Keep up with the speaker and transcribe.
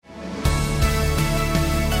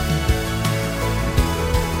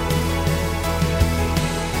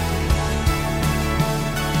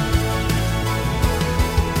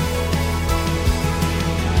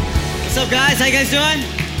guys? How you guys doing?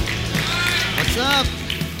 What's up?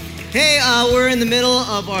 Hey, we're in the middle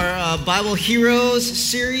of our Bible Heroes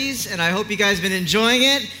series, and I hope you guys have been enjoying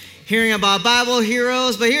it, hearing about Bible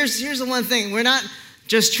heroes. But here's the one thing. We're not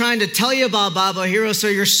just trying to tell you about Bible heroes so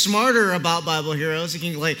you're smarter about Bible heroes.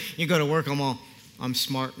 You go to work, I'm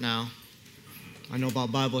smart now. I know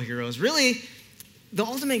about Bible heroes. Really, the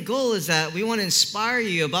ultimate goal is that we want to inspire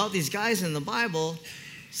you about these guys in the Bible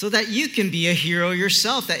so that you can be a hero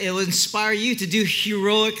yourself, that it will inspire you to do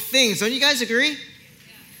heroic things. Don't you guys agree? Yeah.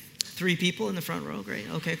 3 people in the front row. Great.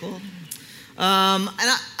 Okay, cool. And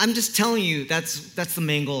I'm just telling you, that's the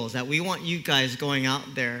main goal, is that we want you guys going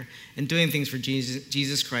out there and doing things for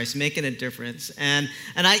Jesus Christ, making a difference. And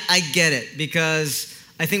I get it, because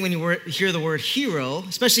I think when you hear the word hero,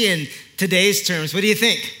 especially in today's terms, what do you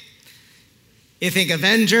think? You think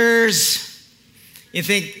Avengers? You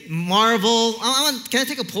think Marvel? Can I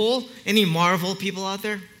take a poll? Any Marvel people out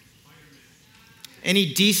there?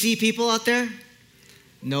 Any DC people out there?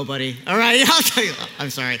 Nobody. All right, I'll tell you. I'm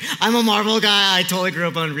sorry. I'm a Marvel guy. I totally grew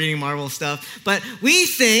up on reading Marvel stuff. But we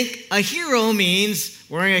think a hero means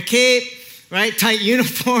wearing a cape, right? Tight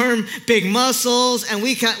uniform, big muscles, and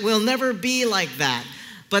we'll never be like that.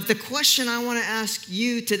 But the question I want to ask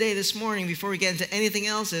you today, this morning, before we get into anything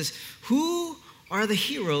else, is who are the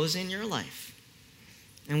heroes in your life?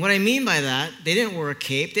 And what I mean by that, they didn't wear a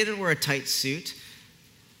cape, they didn't wear a tight suit.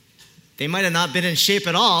 They might have not been in shape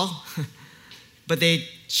at all, but they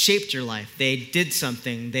shaped your life. They did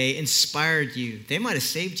something. They inspired you. They might have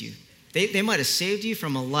saved you. They might have saved you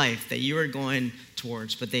from a life that you were going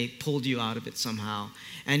towards, but they pulled you out of it somehow.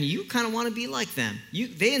 And you kind of want to be like them.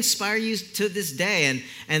 They inspire you to this day,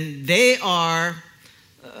 and they are,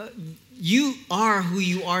 you are who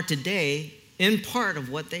you are today in part of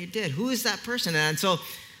what they did. Who is that person? And so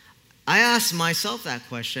I asked myself that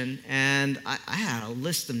question, and I had a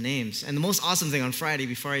list of names. And the most awesome thing on Friday,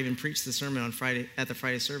 before I even preached the sermon on Friday at the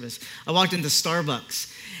Friday service, I walked into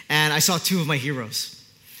Starbucks, and I saw 2 of my heroes.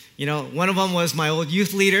 You know, one of them was my old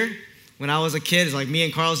youth leader. When I was a kid, it's like me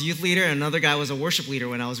and Carl's youth leader, and another guy was a worship leader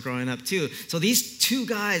when I was growing up too. So these 2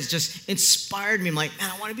 guys just inspired me. I'm like,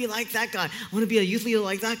 man, I want to be like that guy. I want to be a youth leader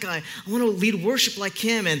like that guy. I want to lead worship like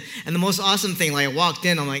him. And the most awesome thing, like I walked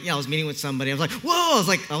in, I'm like, I was meeting with somebody. I was like, whoa,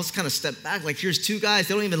 I was kind of stepped back. Like, here's 2 guys.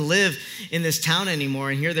 They don't even live in this town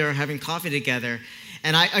anymore. And here they're having coffee together.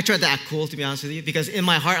 And I tried to act cool, to be honest with you, because in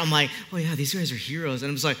my heart, I'm like, oh yeah, these guys are heroes.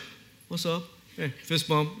 And I'm just like, what's up? Hey, fist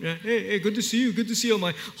bump. Yeah. Hey, good to see you. Good to see you. I'm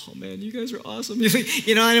like, oh man, you guys are awesome.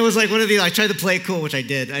 You know, and it was like one of these, I tried to play it cool, which I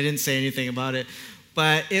did. I didn't say anything about it.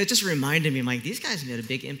 But it just reminded me, I'm like, these guys made a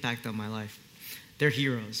big impact on my life. They're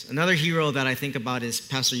heroes. Another hero that I think about is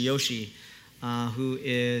Pastor Yoshi, who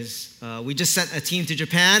is, we just sent a team to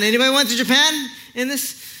Japan. Anybody went to Japan in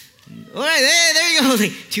this? All right, hey, there you go.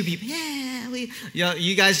 Like 2 people. Yeah,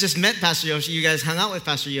 you guys just met Pastor Yoshi. You guys hung out with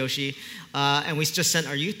Pastor Yoshi. And we just sent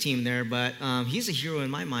our youth team there, but he's a hero in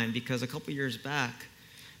my mind because a couple years back,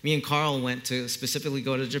 me and Carl went to specifically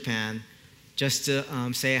go to Japan just to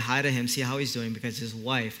say hi to him, see how he's doing, because his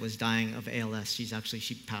wife was dying of ALS.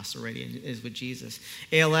 She passed already and is with Jesus.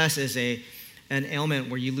 ALS is an ailment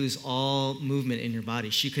where you lose all movement in your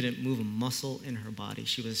body. She couldn't move a muscle in her body.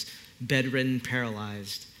 She was bedridden,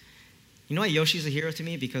 paralyzed. You know why Yoshi's a hero to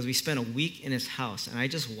me? Because we spent a week in his house, and I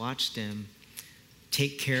just watched him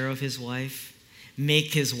take care of his wife,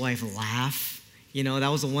 make his wife laugh. You know, that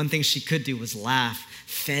was the one thing she could do, was laugh.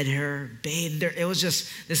 Fed her, bathed her. It was just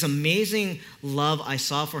this amazing love I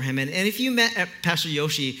saw for him. And if you met Pastor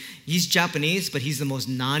Yoshi, he's Japanese, but he's the most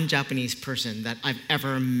non-Japanese person that I've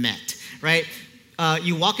ever met, right?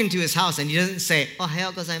 You walk into his house and he doesn't say,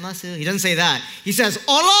 "Ohayou gozaimasu." He doesn't say that. He says,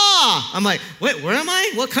 "Hola!" I'm like, wait, where am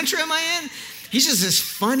I? What country am I in? He's just this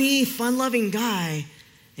funny, fun-loving guy.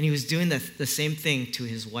 And he was doing the same thing to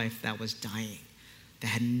his wife that was dying, that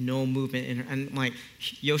had no movement in her. And I'm like,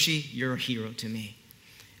 Yoshi, you're a hero to me.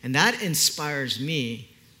 And that inspires me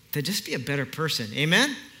to just be a better person.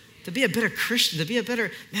 Amen? To be a better Christian, to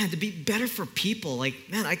be better for people. Like,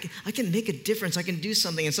 man, I can make a difference. I can do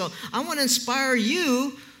something. And so I want to inspire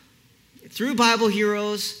you through Bible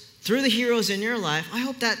heroes, through the heroes in your life. I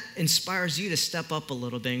hope that inspires you to step up a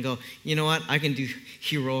little bit and go, you know what? I can do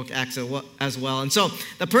heroic acts as well. And so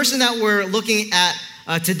the person that we're looking at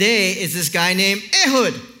today is this guy named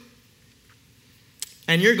Ehud.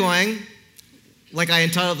 And you're going, like I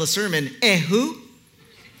entitled the sermon, Ehud?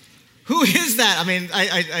 Who is that? I mean,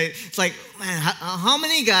 it's like, man, how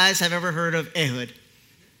many guys have ever heard of Ehud?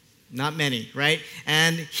 Not many, right?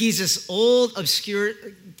 And he's this old, obscure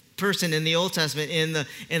person in the Old Testament in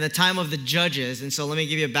the time of the judges. And so let me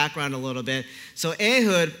give you a background a little bit. So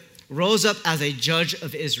Ehud rose up as a judge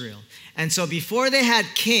of Israel. And so before they had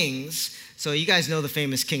kings, so you guys know the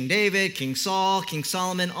famous King David, King Saul, King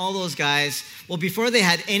Solomon, all those guys. Well, before they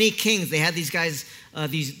had any kings, they had these guys,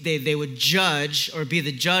 they would judge or be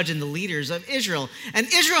the judge and the leaders of Israel. And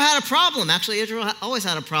Israel had a problem. Actually, Israel always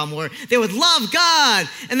had a problem where they would love God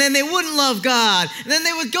and then they wouldn't love God. And then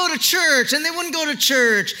they would go to church and they wouldn't go to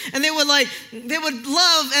church. And they would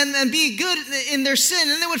love and be good in their sin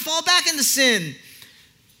and they would fall back into sin.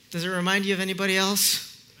 Does it remind you of anybody else?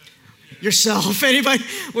 Yourself, anybody?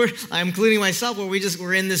 I'm including myself, where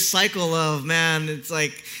we're in this cycle of, man, it's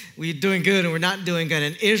like we're doing good and we're not doing good.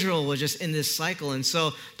 And Israel was just in this cycle. And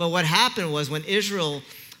so, but what happened was when Israel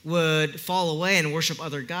would fall away and worship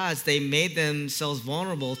other gods, they made themselves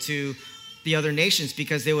vulnerable to the other nations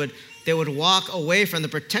because they would walk away from the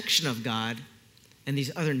protection of God, and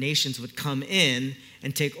these other nations would come in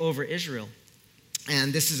and take over Israel.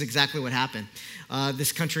 And this is exactly what happened.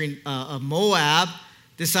 This country of Moab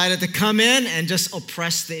decided to come in and just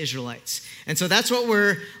oppress the Israelites. And so that's what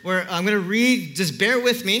I'm going to read. Just bear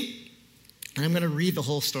with me, and I'm going to read the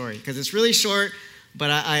whole story because it's really short,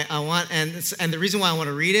 but I want, and the reason why I want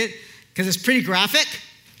to read it, because it's pretty graphic.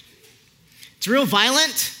 It's real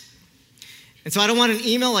violent. And so I don't want an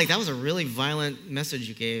email like, that was a really violent message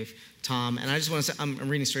you gave, Tom. And I just want to say, I'm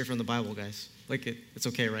reading straight from the Bible, guys. Like, it's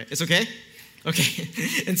okay, right? It's okay? Okay,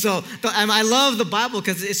 and so I love the Bible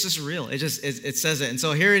because it's just real. It says it, and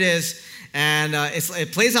so here it is, and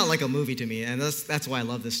it plays out like a movie to me, and that's why I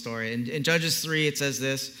love this story. In Judges 3, it says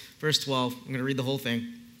this, verse 12. I'm going to read the whole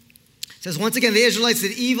thing. It says, once again, the Israelites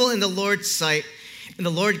did evil in the Lord's sight, and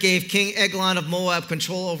the Lord gave King Eglon of Moab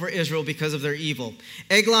control over Israel because of their evil.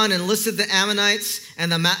 Eglon enlisted the Ammonites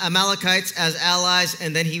and the Amalekites as allies,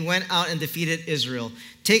 and then he went out and defeated Israel,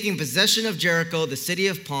 taking possession of Jericho, the city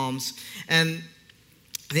of palms. And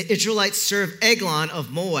the Israelites served Eglon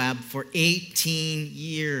of Moab for 18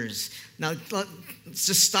 years. Now, let's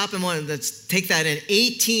just stop a moment. Let's take that in.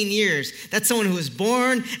 18 years. That's someone who was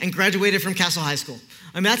born and graduated from Castle High School.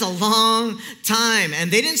 I mean, that's a long time. And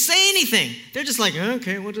they didn't say anything. They're just like,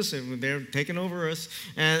 okay, we'll just say they're taking over us.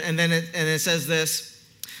 And then it says this.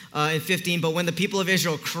 In 15, but when the people of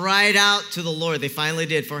Israel cried out to the Lord, they finally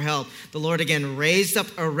did, for help, the Lord again raised up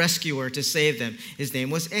a rescuer to save them. His name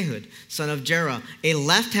was Ehud, son of Jerah, a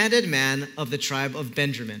left-handed man of the tribe of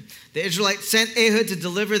Benjamin. The Israelites sent Ehud to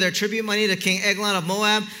deliver their tribute money to King Eglon of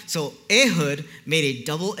Moab. So Ehud made a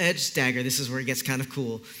double-edged dagger. This is where it gets kind of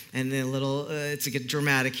cool. And then it's a bit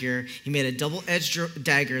dramatic here. He made a double-edged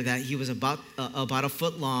dagger that he was about a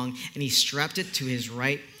foot long, and he strapped it to his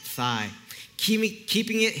right thigh,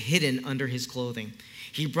 keeping it hidden under his clothing.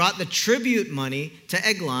 He brought the tribute money to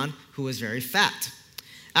Eglon, who was very fat.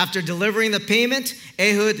 After delivering the payment,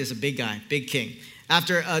 Ehud is a big guy, big king.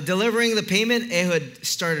 After delivering the payment, Ehud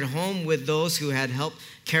started home with those who had helped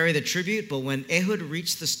carry the tribute. But when Ehud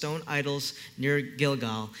reached the stone idols near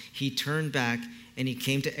Gilgal, he turned back and he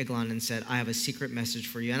came to Eglon and said, I have a secret message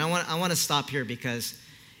for you. And I want to stop here because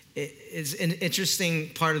it's an interesting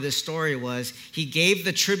part of this story was he gave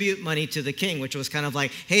the tribute money to the king, which was kind of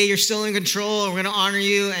like, hey, you're still in control. We're going to honor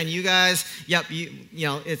you. And you guys, you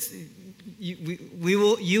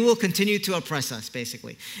will continue to oppress us,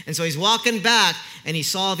 basically. And so he's walking back and he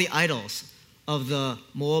saw the idols of the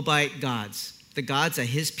Moabite gods, the gods that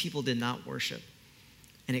his people did not worship.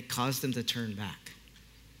 And it caused them to turn back.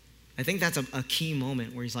 I think that's a key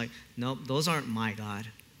moment where he's like, nope, those aren't my God.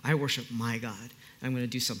 I worship my God. I'm going to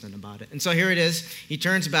do something about it. And so here it is. He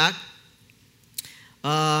turns back.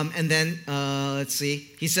 And then, let's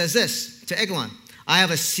see. He says this to Eglon, I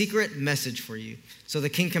have a secret message for you. So the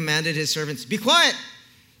king commanded his servants, be quiet.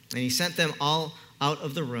 And he sent them all out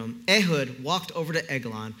of the room. Ehud walked over to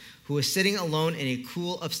Eglon, who was sitting alone in a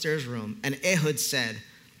cool upstairs room. And Ehud said,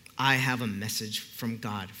 I have a message from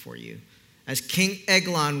God for you. As King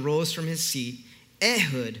Eglon rose from his seat,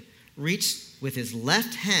 Ehud reached with his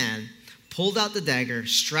left hand, pulled out the dagger,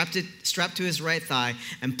 strapped to his right thigh,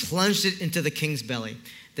 and plunged it into the king's belly.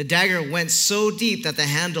 The dagger went so deep that the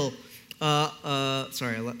handle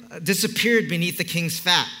disappeared beneath the king's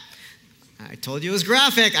fat. I told you it was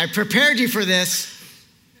graphic. I prepared you for this.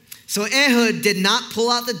 So Ehud did not pull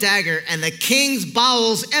out the dagger, and the king's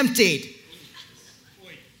bowels emptied.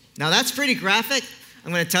 Now that's pretty graphic.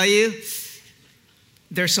 I'm going to tell you,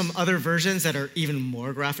 there's some other versions that are even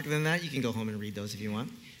more graphic than that. You can go home and read those if you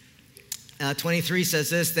want. 23 says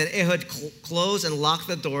this, then Ehud closed and locked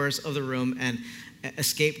the doors of the room and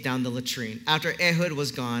escaped down the latrine. After Ehud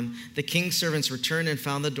was gone, the king's servants returned and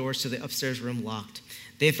found the doors to the upstairs room locked.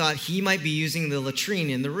 They thought he might be using the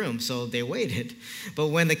latrine in the room, so they waited. But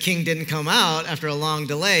when the king didn't come out after a long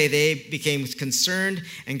delay, they became concerned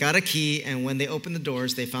and got a key, and when they opened the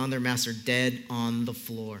doors, they found their master dead on the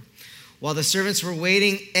floor. While the servants were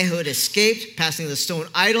waiting, Ehud escaped, passing the stone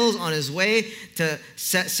idols on his way to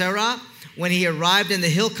Serah. When he arrived in the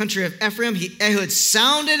hill country of Ephraim, Ehud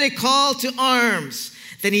sounded a call to arms.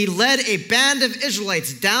 Then he led a band of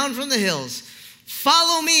Israelites down from the hills.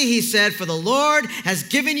 "Follow me," he said, "for the Lord has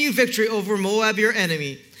given you victory over Moab, your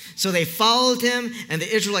enemy." So they followed him, and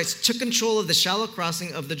the Israelites took control of the shallow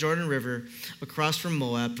crossing of the Jordan River across from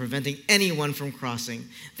Moab, preventing anyone from crossing.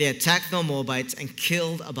 They attacked the Moabites and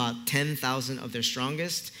killed about 10,000 of their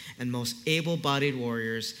strongest and most able-bodied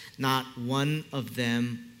warriors. Not one of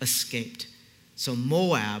them escaped. So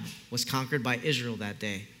Moab was conquered by Israel that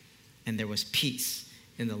day, and there was peace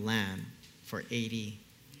in the land for 80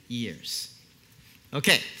 years.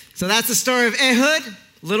 Okay, so that's the story of Ehud.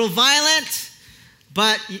 A little violent,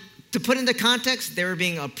 but to put into context, they were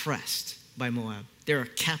being oppressed by Moab. They were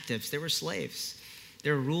captives. They were slaves.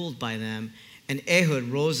 They were ruled by them, and Ehud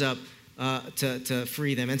rose up to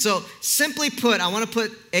free them. And so, simply put, I want to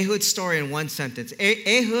put Ehud's story in one sentence.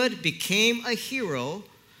 Ehud became a hero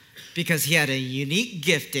because he had a unique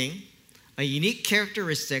gifting, a unique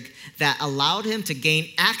characteristic that allowed him to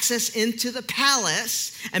gain access into the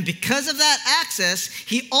palace. And because of that access,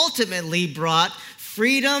 he ultimately brought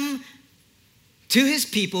freedom to his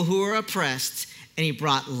people who were oppressed, and he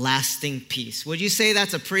brought lasting peace. Would you say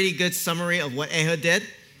that's a pretty good summary of what Ehud did?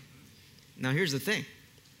 Now, here's the thing.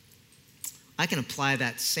 I can apply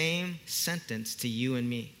that same sentence to you and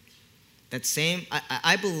me.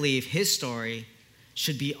 I believe his story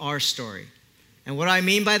should be our story. And what do I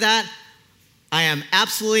mean by that? I am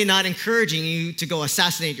absolutely not encouraging you to go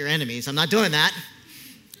assassinate your enemies. I'm not doing that.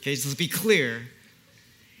 Okay, so let's be clear.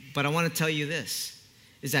 But I want to tell you this,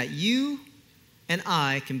 is that you and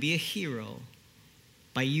I can be a hero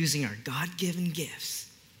by using our God-given gifts,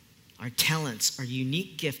 our talents, our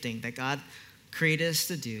unique gifting that God created us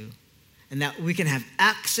to do, and that we can have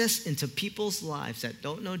access into people's lives that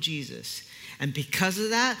don't know Jesus. And because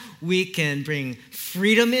of that, we can bring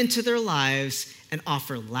freedom into their lives and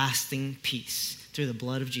offer lasting peace through the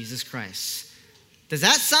blood of Jesus Christ. Does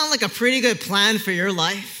that sound like a pretty good plan for your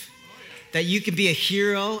life? That you can be a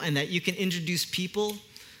hero and that you can introduce people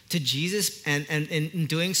to Jesus and in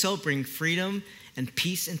doing so, bring freedom and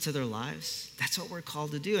peace into their lives? That's what we're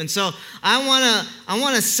called to do. And so I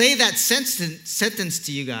want to say that sentence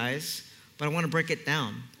to you guys, but I want to break it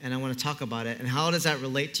down and I want to talk about it. And how does that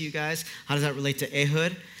relate to you guys? How does that relate to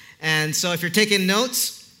Ehud? And so if you're taking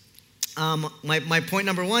notes, my point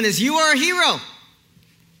number one is you are a hero.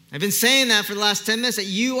 I've been saying that for the last 10 minutes, that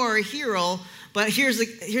you are a hero. But here's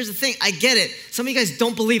the thing. I get it. Some of you guys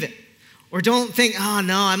don't believe it. Or don't think, oh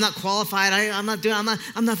no, I'm not qualified.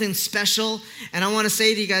 I'm nothing special. And I want to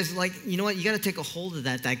say to you guys, like, you know what? You got to take a hold of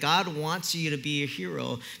that God wants you to be a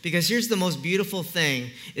hero. Because here's the most beautiful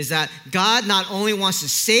thing, is that God not only wants to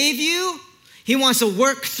save you, he wants to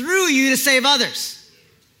work through you to save others.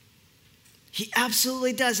 He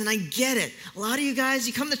absolutely does, and I get it. A lot of you guys,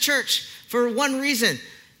 you come to church for one reason.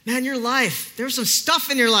 Man, your life, there's some stuff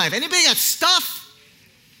in your life. Anybody got stuff?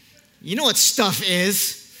 You know what stuff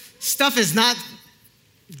is. Stuff is not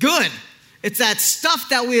good. It's that stuff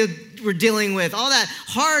that we're dealing with, all that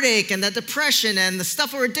heartache and that depression and the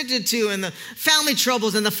stuff we're addicted to and the family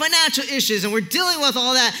troubles and the financial issues, and we're dealing with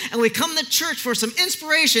all that, and we come to church for some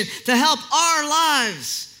inspiration to help our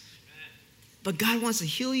lives. But God wants to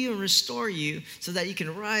heal you and restore you so that you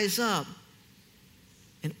can rise up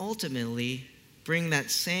and ultimately bring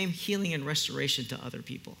that same healing and restoration to other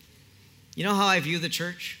people. You know how I view the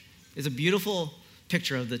church? It's a beautiful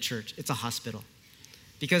picture of the church. It's a hospital.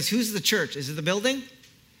 Because who's the church? Is it the building?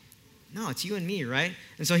 No, it's you and me, right?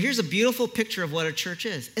 And so here's a beautiful picture of what a church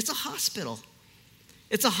is. It's a hospital.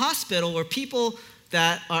 It's a hospital where people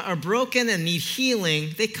that are broken and need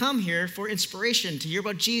healing, they come here for inspiration, to hear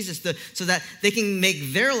about Jesus, so that they can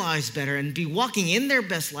make their lives better and be walking in their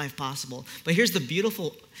best life possible. But here's the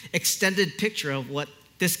beautiful extended picture of what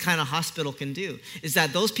this kind of hospital can do, is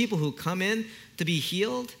that those people who come in to be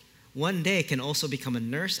healed, one day can also become a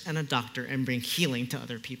nurse and a doctor and bring healing to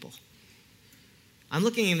other people. I'm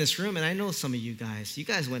looking in this room and I know some of you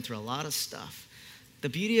guys went through a lot of stuff. The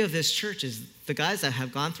beauty of this church is the guys that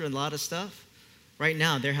have gone through a lot of stuff, right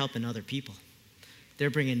now they're helping other people. They're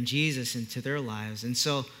bringing Jesus into their lives. And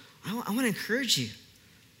so I want to encourage you,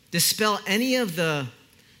 dispel any of the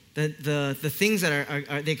things that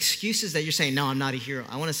are the excuses that you're saying, no, I'm not a hero.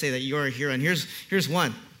 I want to say that you're a hero. And here's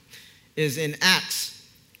one, is in Acts.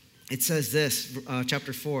 It says this,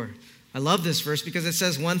 chapter 4, I love this verse because it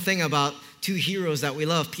says one thing about two heroes that we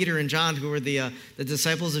love, Peter and John, who were the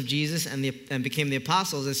disciples of Jesus and became the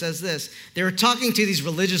apostles. It says this. They were talking to these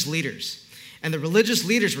religious leaders, and the religious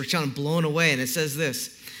leaders were kind of blown away, and it says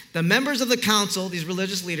this. The members of the council, these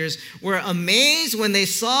religious leaders, were amazed when they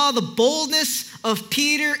saw the boldness of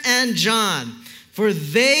Peter and John, for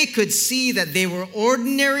they could see that they were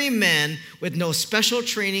ordinary men with no special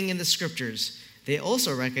training in the scriptures. They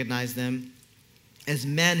also recognized them as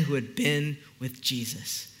men who had been with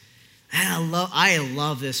Jesus. And I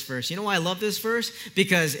love this verse. You know why I love this verse?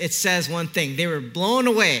 Because it says one thing. They were blown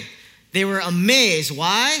away. They were amazed.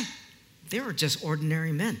 Why? They were just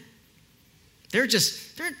ordinary men. They were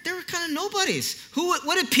kind of nobodies.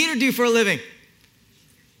 What did Peter do for a living?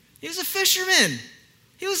 He was a fisherman.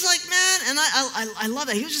 He was like, man, and I love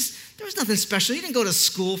that. There was nothing special. He didn't go to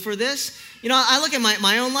school for this. You know, I look at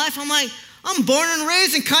my own life. I'm like, I'm born and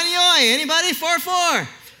raised in Kaneohe. Anybody? 4-4.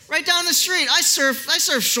 Right down the street. I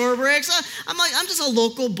surf shore breaks. I'm just a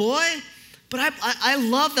local boy. But I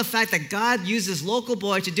love the fact that God used this local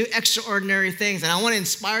boy to do extraordinary things. And I want to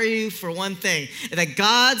inspire you for one thing, that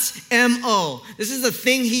God's M.O., this is the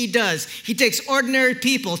thing he does. He takes ordinary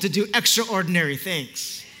people to do extraordinary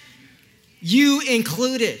things. You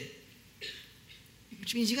included.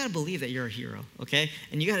 Which means you got to believe that you're a hero, okay?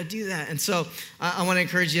 And you got to do that. And so I want to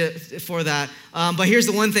encourage you for that. But here's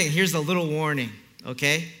the one thing. Here's the little warning,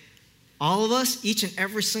 okay? All of us, each and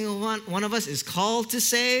every single one of us is called to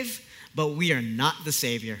save, but we are not the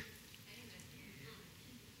Savior.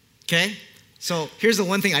 Okay? So here's the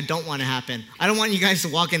one thing I don't want to happen. I don't want you guys to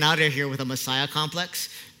walk out of here with a Messiah complex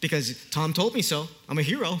because Tom told me so. I'm a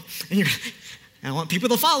hero. And I want people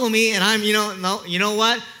to follow me. And I'm, you know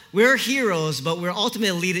what? We're heroes, but we're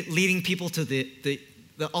ultimately leading people to the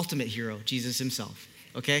ultimate hero, Jesus himself.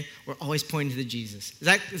 Okay? We're always pointing to the Jesus.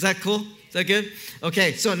 Is that cool? Is that good?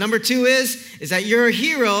 Okay, so number 2 is that you're a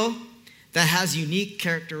hero that has unique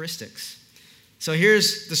characteristics. So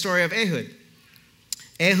here's the story of Ehud.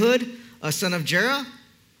 Ehud, a son of Jerah,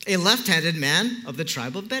 a left-handed man of the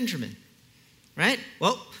tribe of Benjamin. Right?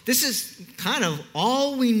 Well, this is kind of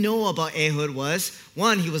all we know about Ehud was,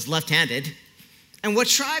 one, he was left-handed, and what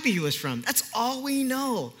tribe he was from. That's all we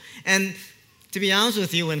know. And to be honest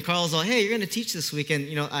with you, when Carl's like, hey, you're going to teach this weekend,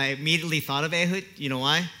 I immediately thought of Ehud. You know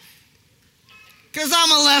why? Because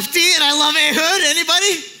I'm a lefty and I love Ehud.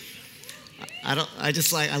 Anybody? I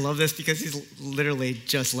love this because he's literally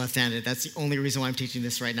just left-handed. That's the only reason why I'm teaching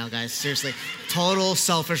this right now, guys. Seriously. Total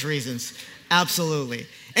selfish reasons. Absolutely.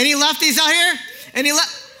 Any lefties out here?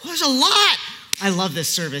 There's a lot. I love this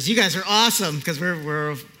service. You guys are awesome because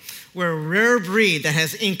we're a rare breed that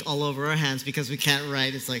has ink all over our hands because we can't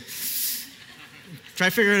write. It's like,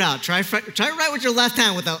 try figure it out. Try write with your left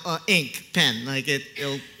hand with a ink pen. Like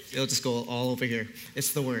it'll just go all over here.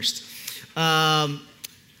 It's the worst.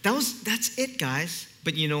 That's it, guys.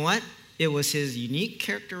 But you know what? It was his unique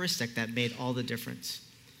characteristic that made all the difference.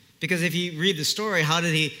 Because if you read the story, how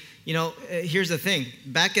did he, here's the thing.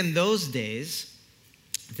 Back in those days,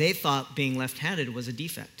 they thought being left-handed was a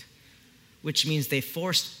defect, which means they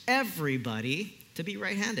forced everybody to be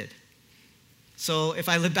right-handed. So if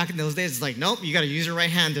I lived back in those days, it's like, nope, you got to use your right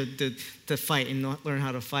hand to fight and learn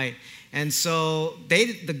how to fight. And so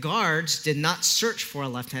the guards did not search for a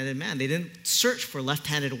left-handed man. They didn't search for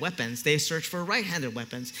left-handed weapons. They searched for right-handed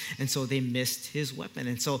weapons. And so they missed his weapon.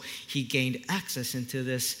 And so he gained access into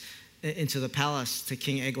the palace, to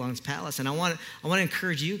King Eglon's palace. And I want to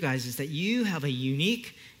encourage you guys is that you have a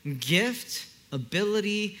unique gift,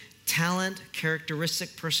 ability, talent,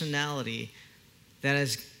 characteristic, personality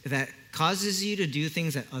that causes you to do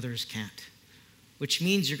things that others can't, which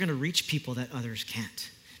means you're going to reach people that others can't.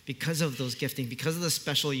 Because of those gifting, because of the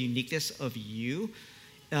special uniqueness of you,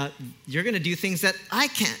 you're going to do things that I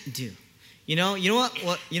can't do. You know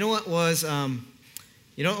what was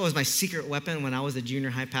my secret weapon when I was the junior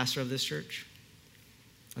high pastor of this church?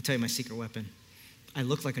 I'll tell you my secret weapon. I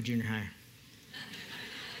looked like a junior higher.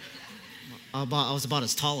 I was about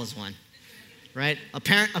as tall as one, right?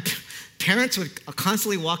 Parents would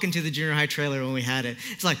constantly walk into the junior high trailer when we had it.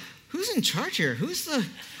 It's like, who's in charge here? There's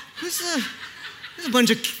a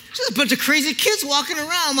bunch of crazy kids walking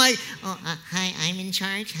around. I'm like, hi, I'm in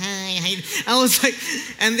charge. Hi. I was like,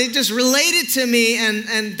 and they just related to me,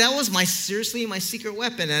 and that was my secret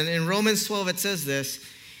weapon. And in Romans 12, it says this,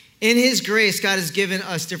 In his grace, God has given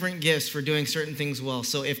us different gifts for doing certain things well.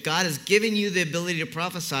 So if God has given you the ability to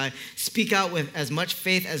prophesy, speak out with as much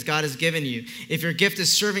faith as God has given you. If your gift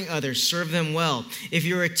is serving others, serve them well. If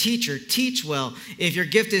you're a teacher, teach well. If your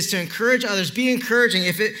gift is to encourage others, be encouraging.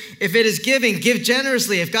 If it is giving, give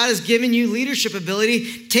generously. If God has given you leadership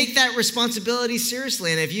ability, take that responsibility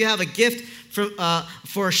seriously. And if you have a gift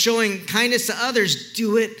for showing kindness to others,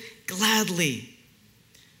 do it gladly.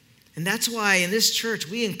 And that's why in this church,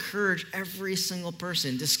 we encourage every single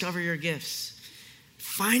person, discover your gifts.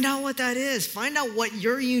 Find out what that is. Find out what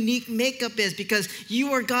your unique makeup is, because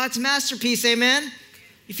you are God's masterpiece, amen?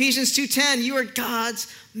 Ephesians 2:10, you are God's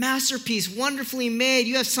masterpiece, wonderfully made.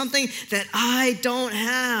 You have something that I don't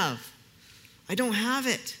have. I don't have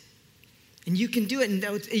it. And you can do it, and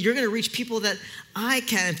you're going to reach people that I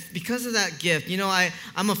can't because of that gift. You know,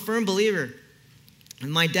 I'm a firm believer. And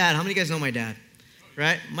my dad, how many of you guys know my dad?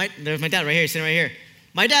 Right? There's my dad right here, sitting right here.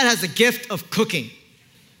 My dad has the gift of cooking.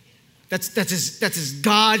 That's his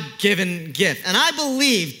God-given gift. And I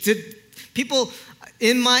believe people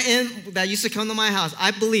that used to come to my house,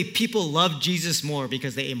 I believe people love Jesus more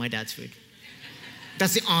because they ate my dad's food.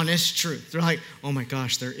 That's the honest truth. They're like, oh my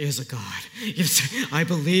gosh, there is a God. I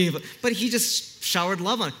believe. But he just showered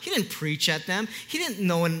love on them. He didn't preach at them. He didn't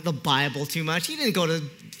know in the Bible too much. He didn't go to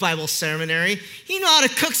Bible seminary. He knew how to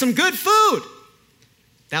cook some good food.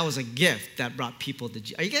 That was a gift that brought people to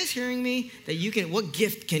Jesus. Are you guys hearing me? What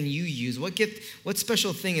gift can you use? What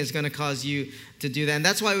special thing is going to cause you to do that? And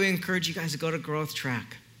that's why we encourage you guys to go to Growth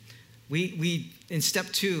Track. We in step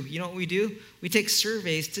 2, you know what we do? We take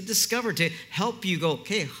surveys to discover, to help you go,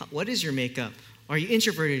 okay, what is your makeup? Are you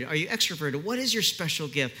introverted? Are you extroverted? What is your special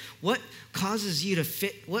gift? What causes you to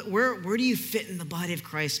fit? Where do you fit in the body of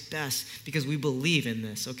Christ best? Because we believe in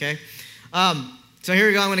this, okay? So here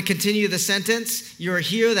we go. I'm going to continue the sentence. You're a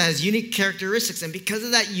hero that has unique characteristics. And because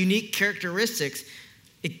of that unique characteristics,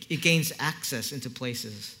 it gains access into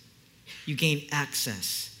places. You gain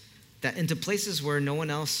access into places where no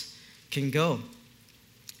one else can go.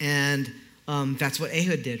 And that's what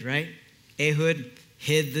Ehud did, right? Ehud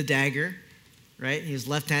hid the dagger, right? He was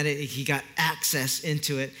left-handed. He got access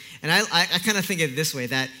into it. And I kind of think of it this way,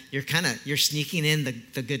 that you're sneaking in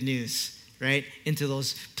the good news, right, into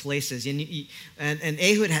those places. And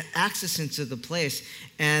Ehud had access into the place.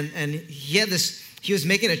 And he was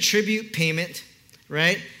making a tribute payment,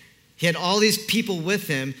 right? He had all these people with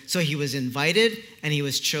him, so he was invited and he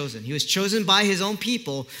was chosen. He was chosen by his own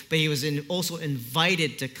people, but he was also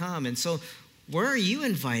invited to come. And so where are you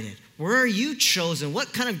invited? Where are you chosen?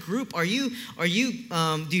 What kind of group do you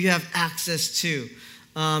have access to?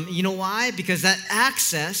 You know why? Because that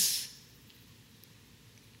access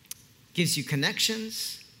gives you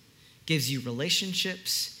connections, gives you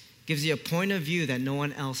relationships, gives you a point of view that no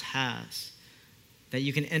one else has, that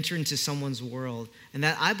you can enter into someone's world, and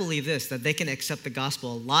that I believe that they can accept the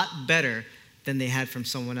gospel a lot better than they had from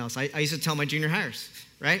someone else. I used to tell my junior hires,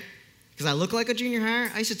 right? Because I look like a junior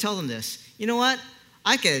hire, I used to tell them this. You know what?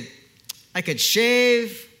 I could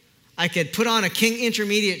shave, I could put on a King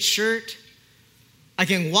Intermediate shirt, I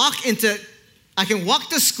can walk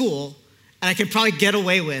to school, and I can probably get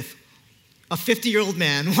away with a 50-year-old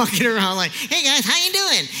man walking around like, hey guys, how you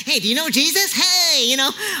doing? Hey, do you know Jesus? Hey,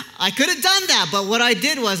 I could have done that, but what I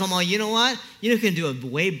did was, I'm like, you know what? You know who can do a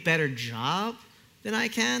way better job than I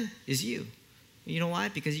can is you. You know why?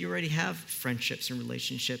 Because you already have friendships and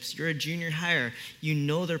relationships. You're a junior hire. You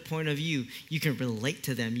know their point of view. You can relate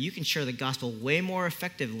to them. You can share the gospel way more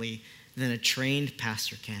effectively than a trained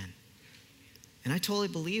pastor can. And I totally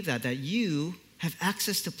believe that you have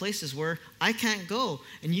access to places where I can't go,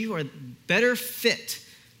 and you are better fit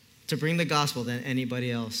to bring the gospel than anybody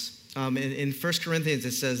else. In 1 Corinthians,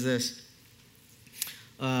 it says this.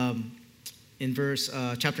 In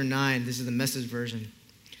chapter 9, this is the Message version.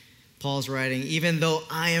 Paul's writing, even though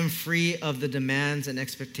I am free of the demands and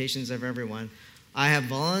expectations of everyone, I have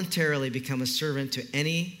voluntarily become a servant to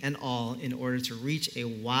any and all in order to reach a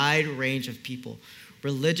wide range of people.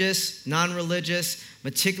 Religious, non-religious,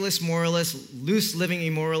 meticulous moralists, loose living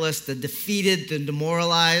immoralists, the defeated, the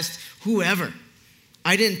demoralized, whoever.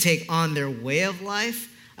 I didn't take on their way of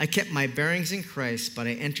life. I kept my bearings in Christ, but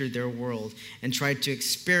I entered their world and tried to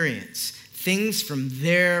experience things from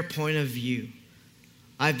their point of view.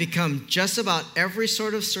 I've become just about every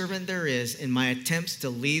sort of servant there is in my attempts to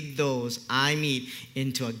lead those I meet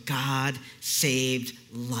into a God-saved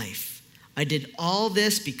life. I did all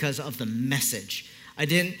this because of the message. I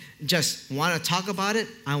didn't just want to talk about it.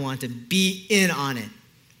 I want to be in on it.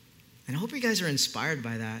 And I hope you guys are inspired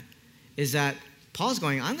by that, is that Paul's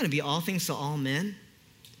going, I'm going to be all things to all men.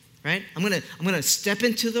 right? I'm gonna step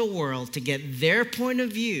into the world to get their point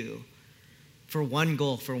of view for one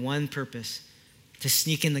goal, for one purpose, to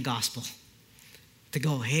sneak in the gospel, to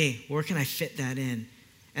go, hey, where can I fit that in?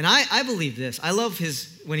 And I believe this. I love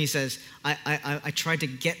when he says, I try to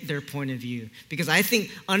get their point of view. Because I think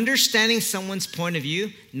understanding someone's point of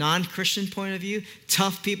view, non-Christian point of view,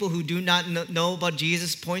 tough people who do not know about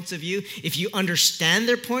Jesus' points of view, if you understand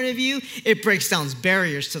their point of view, it breaks down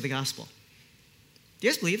barriers to the gospel. Do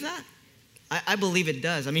you guys believe that? I believe it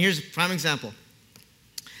does. I mean, here's a prime example.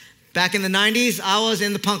 Back in the 90s, I was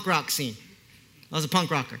in the punk rock scene. I was a punk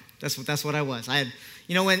rocker. That's what I was.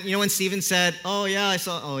 You know when Stephen said, oh yeah, I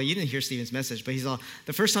saw, oh, you didn't hear Stephen's message, but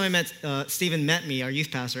the first time Stephen met me, our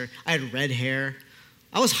youth pastor, I had red hair.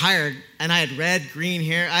 I was hired, and I had red, green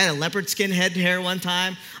hair. I had a leopard skin head hair one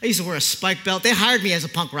time. I used to wear a spike belt. They hired me as a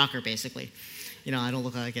punk rocker, basically. I don't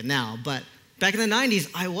look like it now, but back in the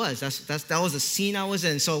 90s, I was. That was the scene I was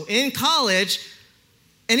in. So in college,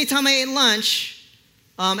 anytime I ate lunch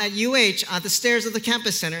at UH, at the stairs of the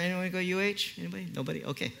campus center, anyone go UH? Anybody? Nobody?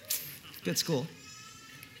 Okay, good school.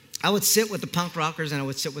 I would sit with the punk rockers and I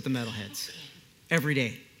would sit with the metalheads every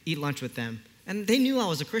day, eat lunch with them. And they knew I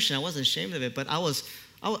was a Christian. I wasn't ashamed of it, but I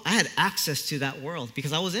had access to that world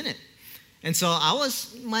because I was in it. And so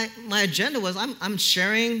my agenda was I'm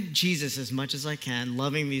sharing Jesus as much as I can,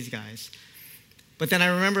 loving these guys. But then I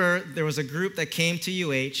remember there was a group that came to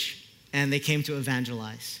UH and they came to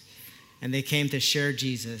evangelize. And they came to share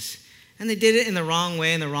Jesus. And they did it in the wrong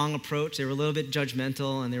way, in the wrong approach. They were a little bit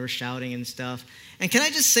judgmental and they were shouting and stuff. And can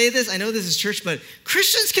I just say this? I know this is church, but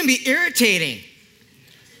Christians can be irritating.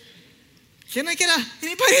 Can I get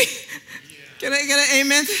anybody? Can I get an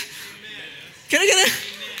amen? Can I get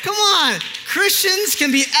come on. Christians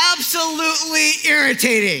can be absolutely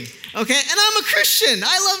irritating, okay? And I'm a Christian.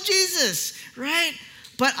 I love Jesus, right?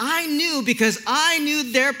 But I knew, because I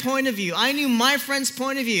knew their point of view, I knew my friend's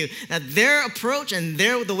point of view, that their approach and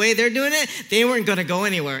the way they're doing it, they weren't going to go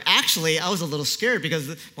anywhere. Actually, I was a little scared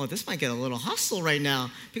because, this might get a little hostile right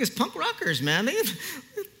now. Because punk rockers, man,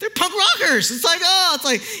 they're punk rockers. It's like,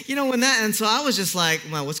 and so I was just like,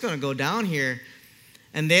 well, what's going to go down here?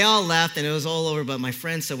 And they all left and it was all over. But my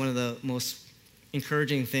friend said one of the most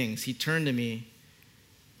encouraging things. He turned to me,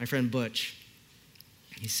 my friend Butch.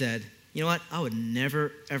 He said, you know what? I would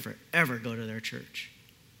never, ever, ever go to their church,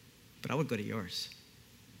 but I would go to yours.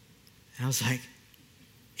 And I was like,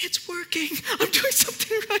 it's working. I'm doing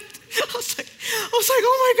something right. I was like,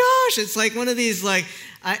 oh my gosh. It's like one of these,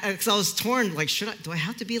 because I was torn, do I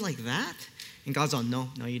have to be like that? And God's all, no,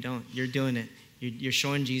 you don't. You're doing it. You're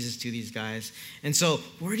showing Jesus to these guys. And so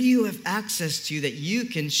where do you have access to that you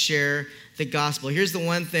can share the gospel? Here's the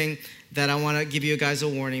one thing that I want to give you guys a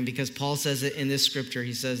warning, because Paul says it in this scripture.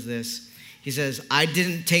 He says this. He says, I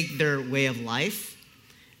didn't take their way of life.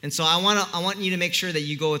 And so I want you to make sure that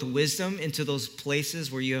you go with wisdom into those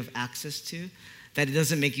places where you have access to, that it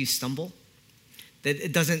doesn't make you stumble, that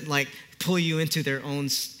it doesn't pull you into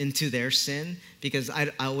their sin, because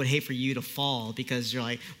I would hate for you to fall because you're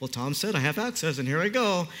like, well, Tom said I have access and here I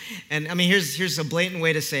go. And I mean, here's a blatant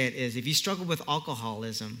way to say it is, if you struggle with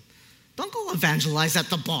alcoholism, don't go evangelize at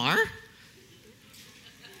the bar.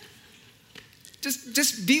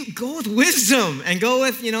 Go with wisdom and go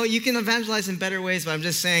with, you can evangelize in better ways, but I'm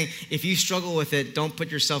just saying, if you struggle with it, don't put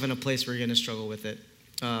yourself in a place where you're going to struggle with it.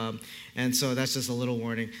 And so that's just a little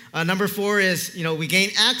warning. Number 4 is, we gain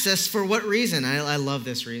access for what reason? I love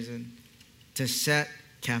this reason. To set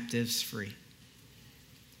captives free.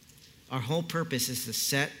 Our whole purpose is to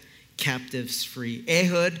set captives free.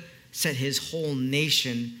 Ehud set his whole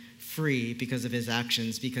nation free because of his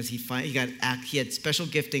actions, because he had special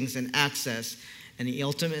giftings and access, and he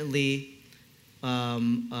ultimately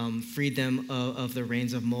freed them of the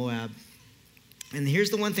reigns of Moab. And here's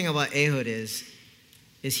the one thing about Ehud is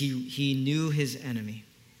he knew his enemy.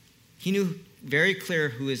 He knew very clear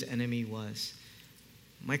who his enemy was.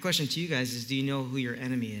 My question to you guys is, do you know who your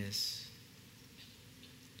enemy is?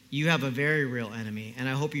 You have a very real enemy, and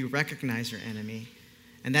I hope you recognize your enemy.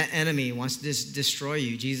 And that enemy wants to destroy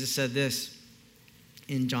you. Jesus said this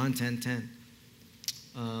in John 10:10.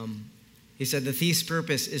 He said, the thief's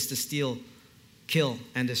purpose is to steal, kill,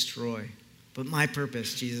 and destroy. But my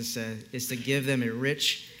purpose, Jesus said, is to give them a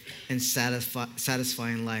rich and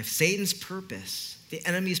satisfying life. Satan's purpose, the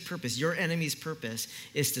enemy's purpose, your enemy's purpose,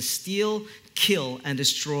 is to steal, kill, and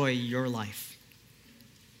destroy your life.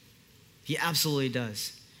 He absolutely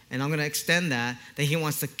does. And I'm going to extend that he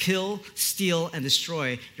wants to kill, steal, and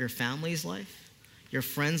destroy your family's life, your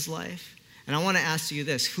friend's life. And I want to ask you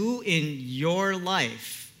this. Who in your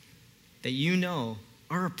life that you know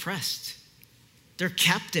are oppressed? They're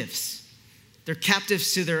captives. They're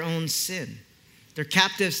captives to their own sin. They're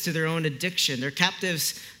captives to their own addiction. They're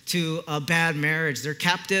captives to a bad marriage. They're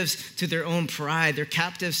captives to their own pride. They're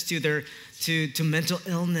captives to mental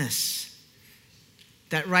illness.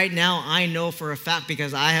 That right now I know for a fact,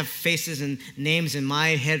 because I have faces and names in my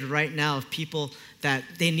head right now of people that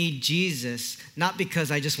they need Jesus, not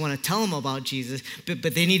because I just want to tell them about Jesus,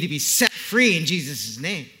 but they need to be set free in Jesus'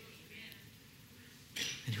 name.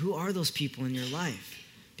 And who are those people in your life?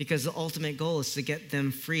 Because the ultimate goal is to get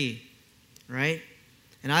them free, right?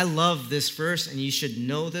 And I love this verse, and you should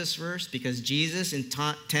know this verse, because Jesus in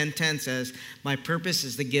 10:10 says, my purpose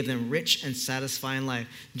is to give them rich and satisfying life.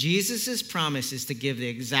 Jesus' promise is to give the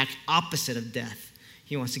exact opposite of death.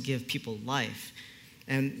 He wants to give people life.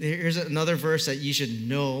 And here's another verse that you should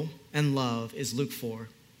know and love is Luke 4.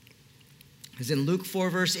 Because in Luke 4,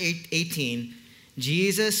 verse 18,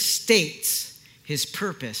 Jesus states his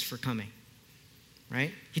purpose for coming,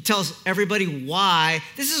 right? He tells everybody why.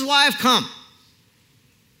 This is why I've come.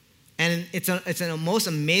 And it's a most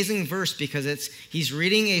amazing verse, because he's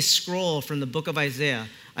reading a scroll from the book of Isaiah.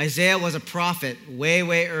 Isaiah was a prophet way,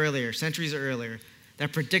 way earlier, centuries earlier,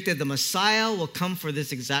 that predicted the Messiah will come for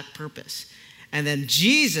this exact purpose. And then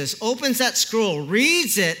Jesus opens that scroll,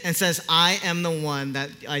 reads it, and says, I am the one that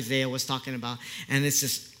Isaiah was talking about. And it's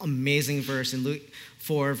this amazing verse in Luke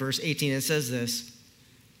 4, verse 18. It says this.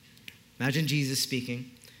 Imagine Jesus speaking.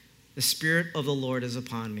 The Spirit of the Lord is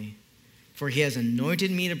upon me, for he has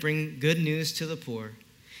anointed me to bring good news to the poor.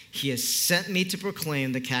 He has sent me to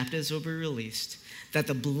proclaim the captives will be released, that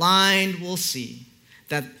the blind will see,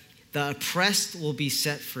 that the oppressed will be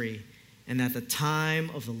set free, and that the time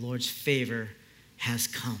of the Lord's favor has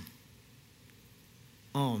come.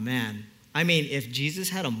 Oh, man. I mean, if Jesus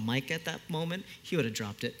had a mic at that moment, he would have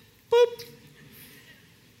dropped it. Boop.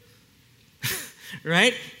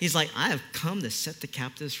 Right? He's like, I have come to set the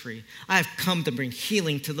captives free. I have come to bring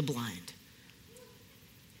healing to the blind.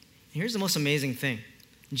 Here's the most amazing thing.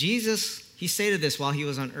 Jesus, he stated this while he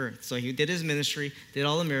was on earth. So he did his ministry, did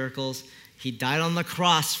all the miracles. He died on the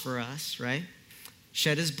cross for us, right?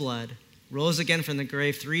 Shed his blood, rose again from the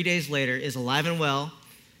grave 3 days later, is alive and well.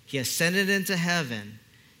 He ascended into heaven,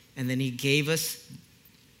 and then he gave us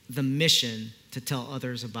the mission to tell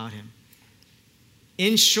others about him.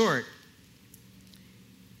 In short,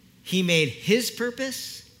 he made his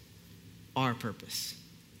purpose our purpose.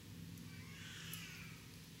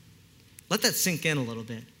 Let that sink in a little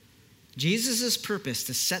bit. Jesus' purpose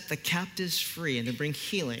to set the captives free and to bring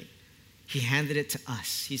healing, he handed it to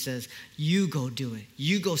us. He says, you go do it.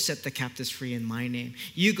 You go set the captives free in my name.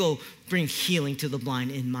 You go bring healing to the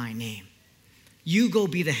blind in my name. You go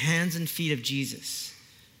be the hands and feet of Jesus.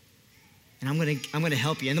 And I'm gonna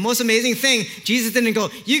help you. And the most amazing thing, Jesus didn't go,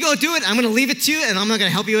 you go do it, I'm gonna leave it to you, and I'm not gonna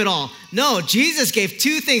help you at all. No, Jesus gave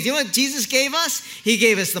two things. You know what Jesus gave us? He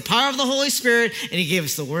gave us the power of the Holy Spirit, and he gave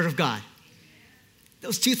us the Word of God.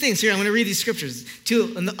 Those two things. Here, I'm going to read these scriptures.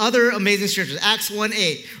 Two and the other amazing scriptures. Acts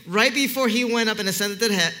 1:8. Right before he went up and ascended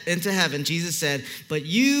into heaven, Jesus said, but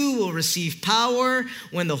you will receive power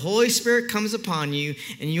when the Holy Spirit comes upon you,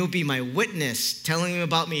 and you'll be my witness, telling you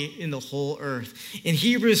about me in the whole earth. In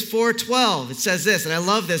Hebrews 4:12, it says this, and I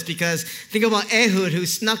love this because think about Ehud, who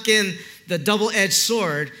snuck in the double-edged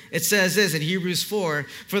sword. It says this in Hebrews 4,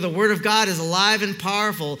 for the word of God is alive and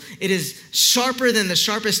powerful. It is sharper than the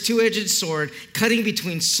sharpest two-edged sword, cutting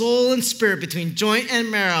between soul and spirit, between joint and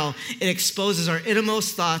marrow. It exposes our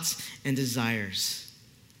innermost thoughts and desires.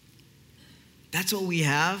 That's what we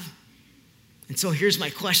have. And so here's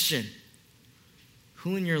my question.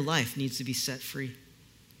 Who in your life needs to be set free?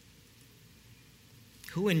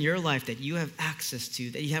 Who in your life that you have access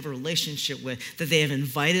to, that you have a relationship with, that they have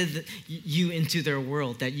invited you into their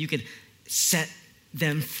world, that you could set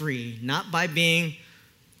them free, not by being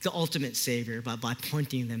the ultimate Savior, but by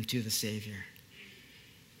pointing them to the Savior?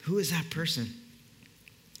 Who is that person?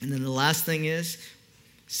 And then the last thing is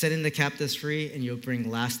setting the captives free, and you'll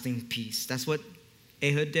bring lasting peace. That's what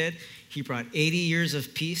Ehud did. He brought 80 years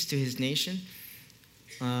of peace to his nation,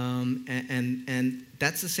 and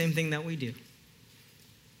that's the same thing that we do.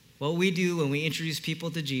 What we do when we introduce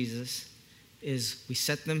people to Jesus is we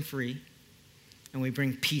set them free and we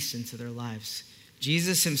bring peace into their lives.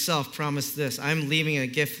 Jesus himself promised this, I'm leaving a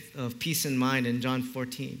gift of peace in mind in John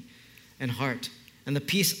 14 and heart. And the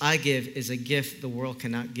peace I give is a gift the world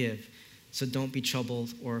cannot give. So don't be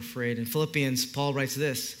troubled or afraid. In Philippians, Paul writes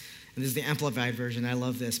this, and this is the Amplified version. I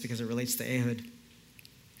love this because it relates to Ehud.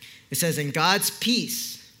 It says, and God's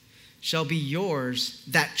peace shall be yours,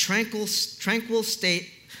 that tranquil state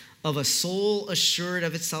of a soul assured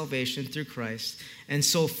of its salvation through Christ, and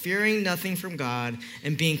so fearing nothing from God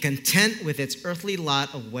and being content with its earthly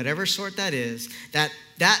lot of whatever sort that is, that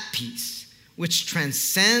peace, which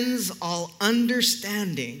transcends all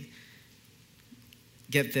understanding,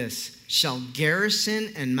 get this, shall garrison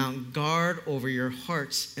and mount guard over your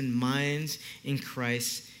hearts and minds in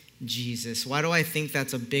Christ Jesus. Why do I think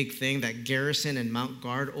that's a big thing, that garrison and mount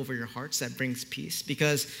guard over your hearts, that brings peace?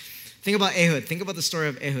 Because think about Ehud. Think about the story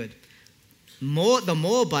of Ehud. The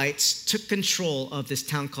Moabites took control of this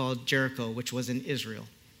town called Jericho, which was in Israel,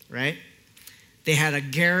 right? They had a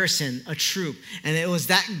garrison, a troop, and it was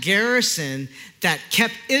that garrison that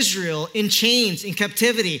kept Israel in chains, in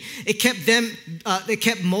captivity. It kept them,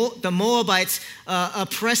 the Moabites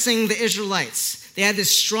oppressing the Israelites. They had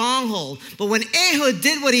this stronghold. But when Ehud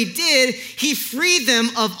did what he did, he freed them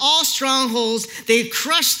of all strongholds. They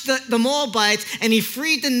crushed the Moabites, and he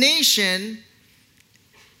freed the nation.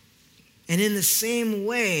 And in the same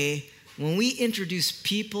way, when we introduce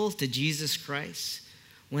people to Jesus Christ,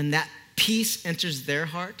 when that peace enters their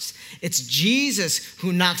hearts, it's Jesus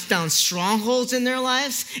who knocks down strongholds in their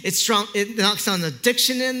lives. It knocks down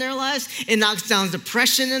addiction in their lives. It knocks down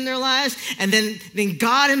depression in their lives. And then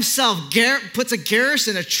God himself puts a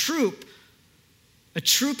garrison, a troop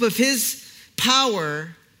of his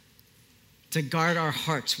power to guard our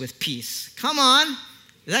hearts with peace. Come on.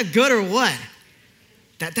 Is that good or what?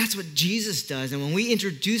 That's what Jesus does. And when we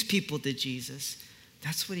introduce people to Jesus,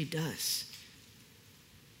 that's what he does.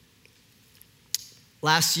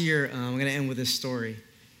 Last year, I'm going to end with this story.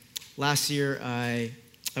 Last year, I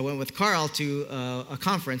went with Carl to a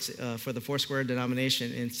conference for the Foursquare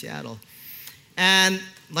denomination in Seattle. And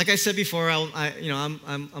like I said before,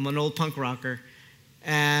 I'm an old punk rocker.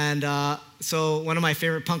 And so one of my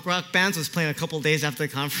favorite punk rock bands was playing a couple days after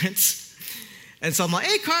the conference. And so I'm like,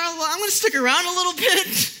 hey, Carl, well, I'm going to stick around a little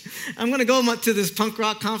bit. I'm going to go to this punk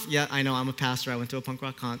rock conference. Yeah, I know, I'm a pastor. I went to a punk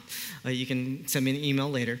rock con. You can send me an email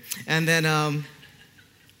later. And then,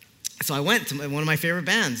 so I went to one of my favorite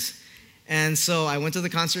bands. And so I went to the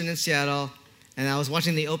concert in Seattle, and I was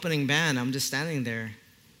watching the opening band. I'm just standing there.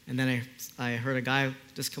 And then I heard a guy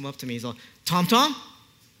just come up to me. He's like, Tom?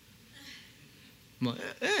 I'm like,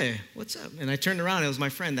 hey, what's up? And I turned around. It was my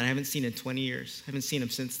friend that I haven't seen in 20 years. I haven't seen him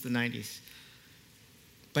since the 90s.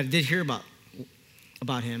 But I did hear about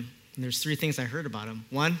him. And there's 3 things I heard about him.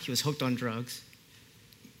 1, he was hooked on drugs.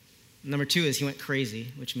 Number 2 is he went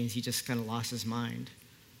crazy, which means he just kind of lost his mind.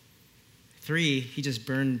 3, he just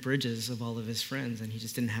burned bridges of all of his friends, and he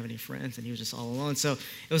just didn't have any friends, and he was just all alone. So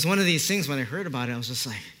it was one of these things when I heard about it, I was just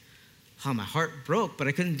like, oh, my heart broke, but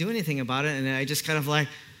I couldn't do anything about it. And I just kind of like,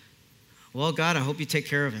 well, God, I hope you take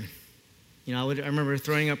care of him. You know, I remember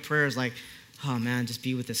throwing up prayers like, oh man, just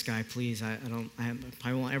be with this guy, please. I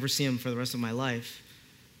won't ever see him for the rest of my life.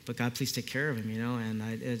 But God, please take care of him, you know. And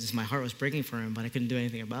my heart was breaking for him, but I couldn't do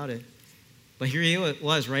anything about it. But here he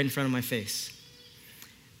was right in front of my face.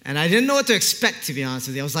 And I didn't know what to expect, to be honest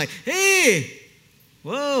with you. I was like, hey,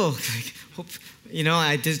 whoa.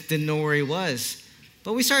 I just didn't know where he was.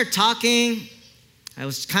 But we started talking. I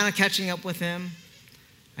was kind of catching up with him.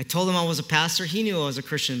 I told him I was a pastor. He knew I was a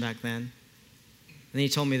Christian back then. And then he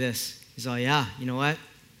told me this. He's like, yeah, you know what?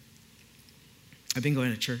 I've been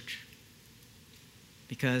going to church.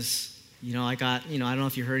 Because, I don't know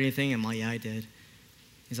if you heard anything. I'm like, yeah, I did.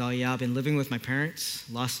 He's like, yeah, I've been living with my parents,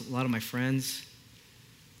 lost a lot of my friends.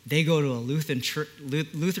 They go to a Lutheran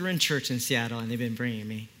church in Seattle, and they've been bringing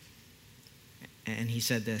me. And he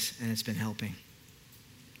said this, and it's been helping.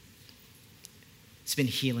 It's been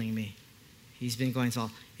healing me. He's been going,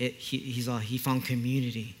 he found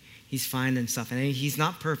community. He's finding stuff. And he's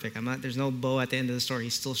not perfect. There's no bow at the end of the story.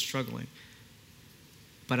 He's still struggling.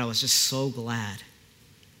 But I was just so glad.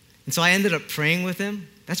 And so I ended up praying with him.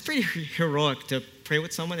 That's pretty heroic to pray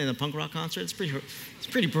with someone in a punk rock concert. It's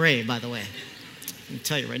pretty brave, by the way. I can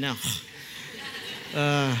tell you right now.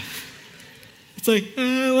 It's like,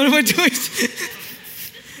 what am I doing?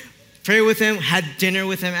 Pray with him, had dinner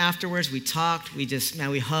with him afterwards. We talked. We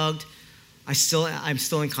hugged. I'm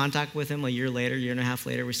still in contact with him a year and a half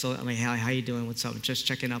later. I'm like, how you doing? What's up? Just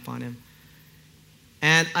checking up on him.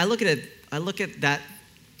 And I look at that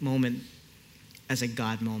moment as a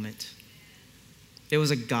God moment. It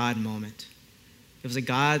was a God moment. It was a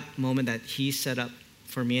God moment that he set up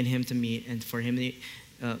for me and him to meet, and for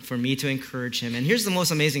me to encourage him. And here's the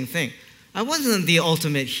most amazing thing. I wasn't the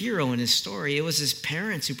ultimate hero in his story. It was his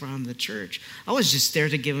parents who brought him to church. I was just there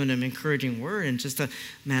to give him an encouraging word, and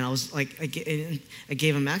I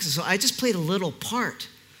gave him access. So I just played a little part.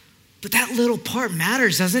 But that little part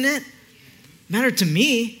matters, doesn't it? It mattered to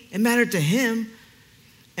me. It mattered to him.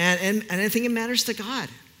 And I think it matters to God.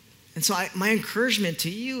 And so my encouragement to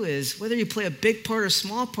you is, whether you play a big part or a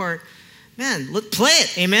small part, man, play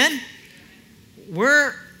it, amen?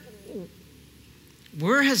 Where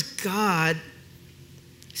has God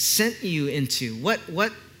sent you into? What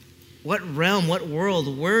realm, what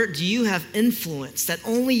world, where do you have influence that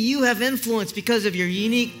only you have influence because of your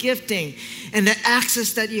unique gifting and the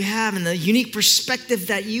access that you have and the unique perspective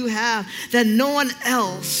that you have that no one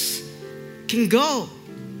else can go?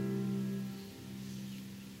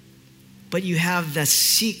 But you have the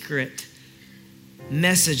secret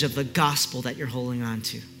message of the gospel that you're holding on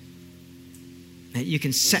to, that you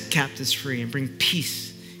can set captives free and bring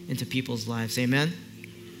peace into people's lives. Amen?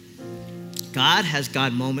 God has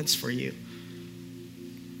God moments for you.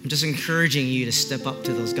 I'm just encouraging you to step up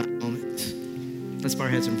to those God moments. Let's bow our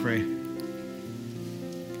heads and pray.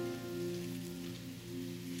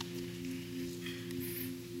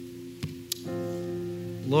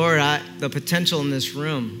 Lord, the potential in this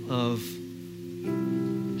room of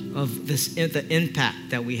the impact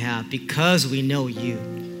that we have because we know you.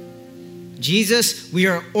 Jesus, we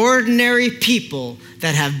are ordinary people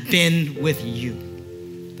that have been with you.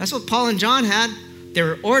 That's what Paul and John had. They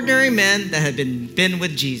were ordinary men that had been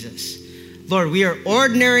with Jesus. Lord, we are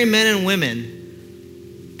ordinary men and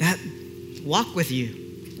women that walk with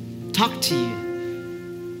you, talk to you.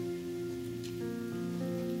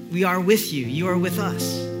 We are with you. You are with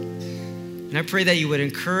us. And I pray that you would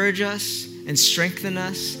encourage us and strengthen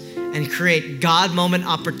us and create God moment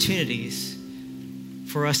opportunities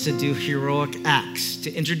for us to do heroic acts,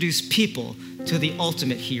 to introduce people to the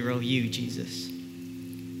ultimate hero, you, Jesus.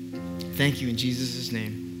 Thank you in Jesus'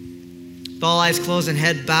 name. With all eyes closed and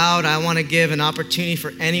head bowed, I want to give an opportunity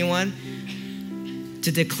for anyone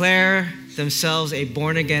to declare themselves a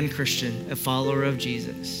born-again Christian, a follower of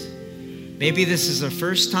Jesus. Maybe this is their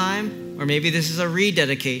first time, or maybe this is a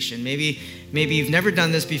rededication. Maybe you've never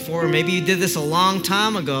done this before, or maybe you did this a long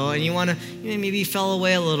time ago and you want to, maybe you fell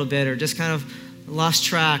away a little bit or just kind of lost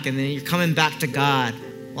track and then you're coming back to God.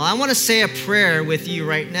 Well, I want to say a prayer with you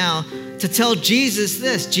right now to tell Jesus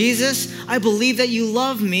this. Jesus, I believe that you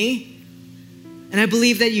love me and I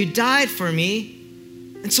believe that you died for me.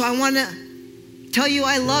 And so I want to tell you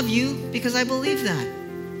I love you because I believe that.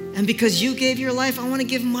 And because you gave your life, I want to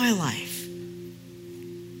give my life.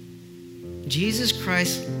 Jesus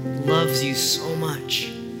Christ loves you so much.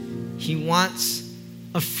 He wants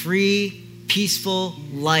a free, peaceful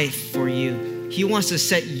life for you. He wants to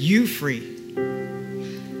set you free.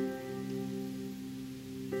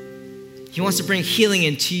 He wants to bring healing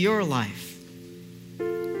into your life.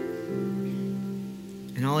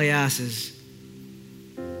 And all he asks is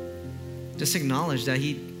just acknowledge that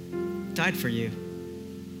he died for you,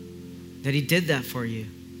 that he did that for you,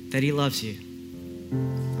 that he loves you.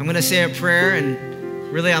 I'm going to say a prayer, and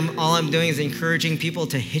really all I'm doing is encouraging people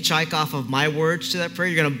to hitchhike off of my words to that prayer.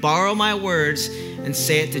 You're going to borrow my words and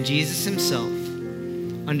say it to Jesus himself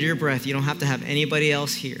under your breath. You don't have to have anybody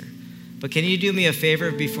else here. But can you do me a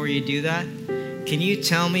favor before you do that? Can you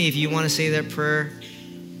tell me if you want to say that prayer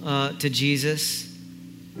to Jesus?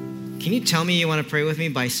 Can you tell me you want to pray with me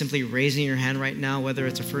by simply raising your hand right now, whether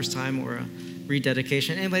it's a first time or a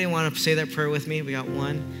rededication? Anybody want to say that prayer with me? We got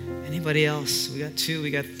one. Anybody else? We got two,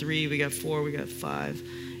 we got three, we got four, we got five.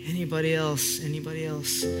 Anybody else? Anybody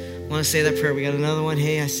else want to say that prayer? We got another one.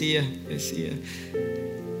 Hey, I see you. I see you.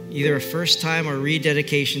 Either a first time or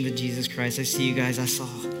rededication to Jesus Christ. I see you guys. I saw.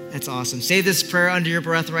 That's awesome. Say this prayer under your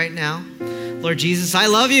breath right now. Lord Jesus, I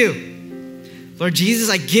love you. Lord Jesus,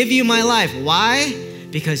 I give you my life. Why?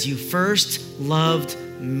 Because you first loved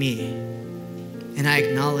me. And I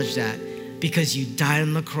acknowledge that because you died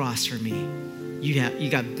on the cross for me. You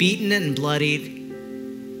got beaten and bloodied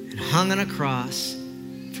and hung on a cross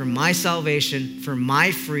for my salvation, for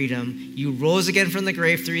my freedom. You rose again from the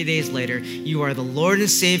grave 3 days later. You are the Lord and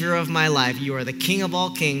Savior of my life. You are the King of all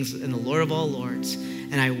kings and the Lord of all lords.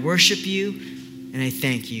 And I worship you and I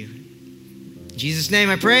thank you. In Jesus' name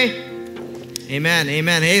I pray. Amen.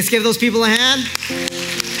 Amen. Hey, let's give those people a hand.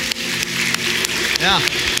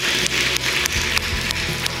 Yeah.